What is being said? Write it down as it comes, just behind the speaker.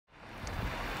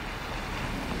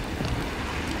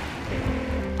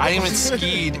I haven't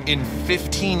skied in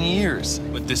 15 years,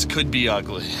 but this could be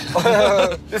ugly.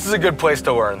 This is a good place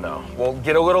to learn, though. We'll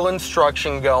get a little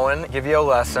instruction going, give you a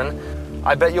lesson.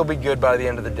 I bet you'll be good by the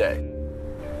end of the day.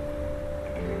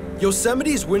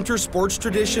 Yosemite's winter sports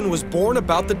tradition was born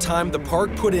about the time the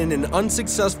park put in an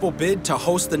unsuccessful bid to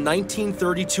host the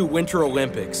 1932 Winter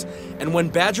Olympics. And when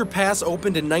Badger Pass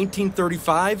opened in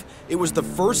 1935, it was the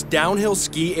first downhill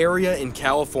ski area in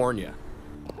California.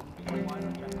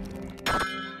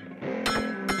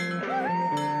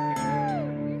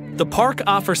 The park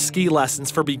offers ski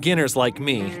lessons for beginners like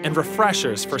me and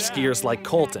refreshers for skiers like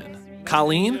Colton.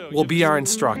 Colleen will be our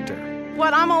instructor.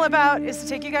 What I'm all about is to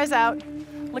take you guys out,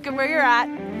 look at where you're at,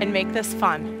 and make this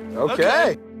fun.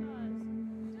 Okay.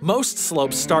 Most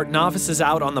slopes start novices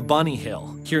out on the Bunny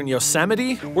Hill. Here in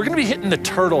Yosemite, we're gonna be hitting the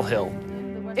Turtle Hill.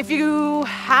 If you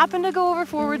happen to go over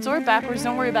forwards or backwards,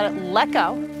 don't worry about it. Let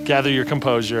go. Gather your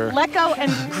composure. Let go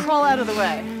and crawl out of the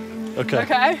way. Okay.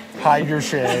 Okay? Hide your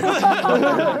shade.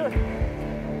 I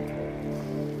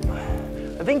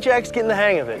think Jack's getting the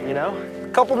hang of it, you know? A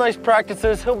couple nice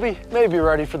practices, he'll be maybe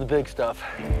ready for the big stuff.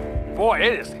 Boy,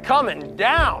 it is coming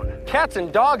down. Cats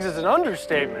and dogs is an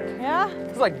understatement. Yeah?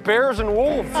 It's like bears and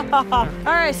wolves. All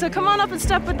right, so come on up and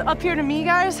step up here to me,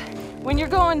 guys. When you're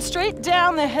going straight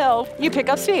down the hill, you pick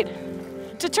up speed.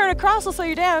 To turn across will slow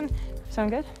you down.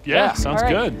 Sound good? Yeah, sounds All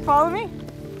right, good. Follow me.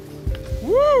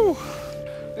 Woo!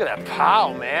 Look at that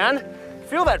pow, man.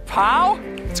 Feel that pow?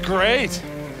 It's great.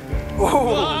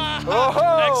 Oh.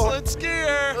 Excellent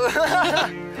skier.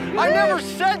 I never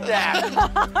said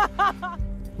that.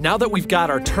 Now that we've got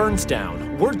our turns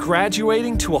down, we're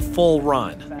graduating to a full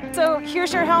run. So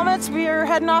here's your helmets. We are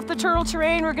heading off the turtle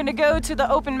terrain. We're gonna go to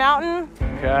the open mountain.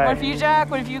 Okay. One for you,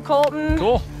 Jack, one for you, Colton.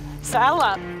 Cool. Saddle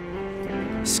up.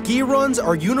 Ski runs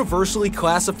are universally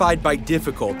classified by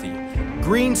difficulty.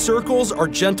 Green circles are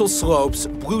gentle slopes,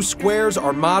 blue squares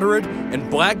are moderate, and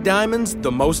black diamonds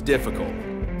the most difficult.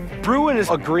 Bruin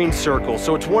is a green circle,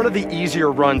 so it's one of the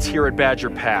easier runs here at Badger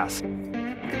Pass.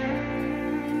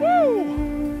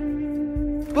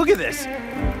 Woo! Look at this.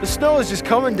 The snow is just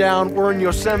coming down. We're in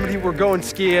Yosemite. We're going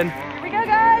skiing. Here we go,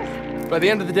 guys. By the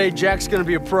end of the day, Jack's gonna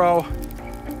be a pro.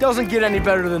 Doesn't get any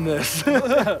better than this.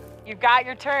 You've got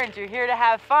your turns. You're here to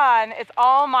have fun. It's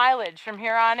all mileage from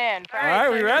here on in. All right,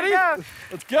 so we here ready? go.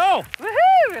 Let's go.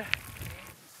 Woohoo!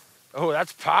 Oh,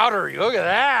 that's powdery. Look at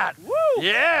that. Woo!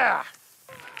 Yeah.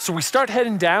 So we start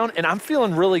heading down, and I'm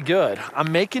feeling really good.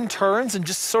 I'm making turns and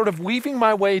just sort of weaving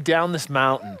my way down this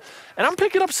mountain. And I'm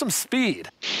picking up some speed.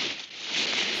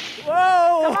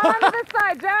 Whoa! Come on to this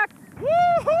side, Jack.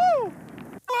 Woohoo!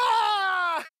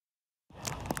 Ah!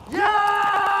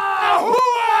 Yeah!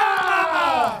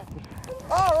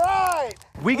 All right.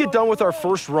 We get done with our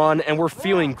first run and we're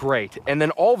feeling great. And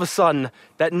then all of a sudden,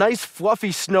 that nice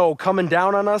fluffy snow coming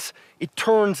down on us, it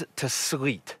turns to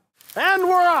sleet. And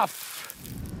we're off.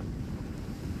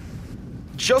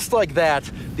 Just like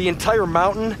that, the entire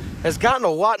mountain has gotten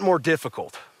a lot more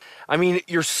difficult. I mean,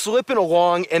 you're slipping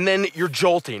along and then you're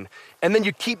jolting. And then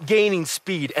you keep gaining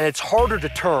speed and it's harder to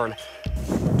turn.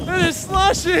 It is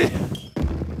slushy.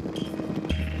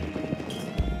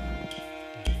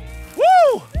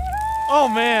 Woo! Oh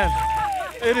man,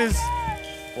 it is,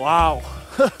 wow.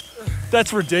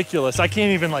 That's ridiculous. I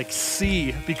can't even like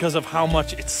see because of how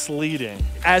much it's sleeting.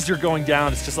 As you're going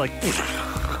down, it's just like,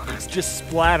 it's just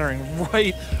splattering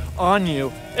right on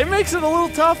you. It makes it a little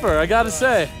tougher, I gotta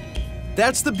say.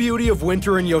 That's the beauty of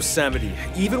winter in Yosemite.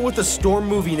 Even with the storm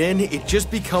moving in, it just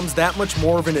becomes that much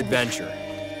more of an adventure.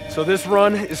 So this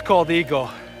run is called Eagle.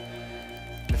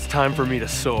 It's time for me to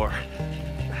soar.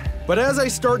 But as I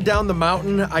start down the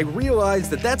mountain, I realize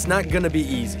that that's not gonna be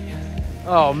easy.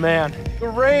 Oh man, the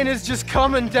rain is just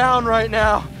coming down right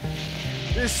now.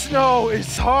 This snow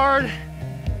is hard,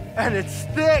 and it's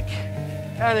thick,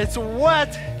 and it's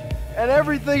wet, and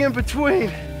everything in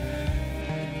between.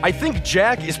 I think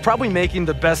Jack is probably making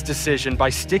the best decision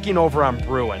by sticking over on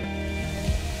Bruin.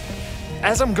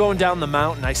 As I'm going down the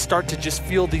mountain, I start to just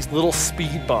feel these little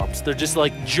speed bumps. They're just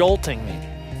like jolting me.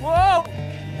 Whoa!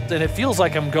 And it feels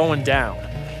like I'm going down.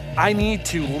 I need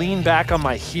to lean back on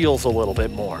my heels a little bit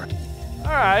more.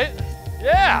 All right,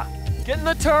 yeah. Getting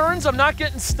the turns, I'm not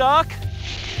getting stuck.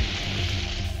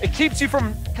 It keeps you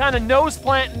from kind of nose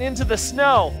planting into the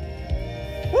snow.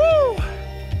 Woo!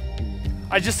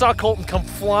 I just saw Colton come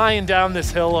flying down this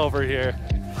hill over here.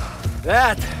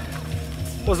 That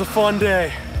was a fun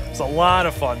day. It's a lot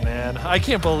of fun, man. I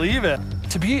can't believe it.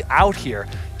 To be out here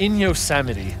in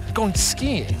Yosemite, going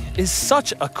skiing is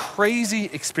such a crazy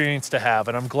experience to have,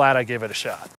 and I'm glad I gave it a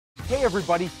shot. Hey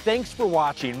everybody, thanks for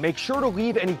watching. Make sure to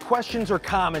leave any questions or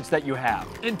comments that you have.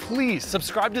 And please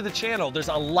subscribe to the channel. There's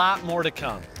a lot more to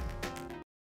come.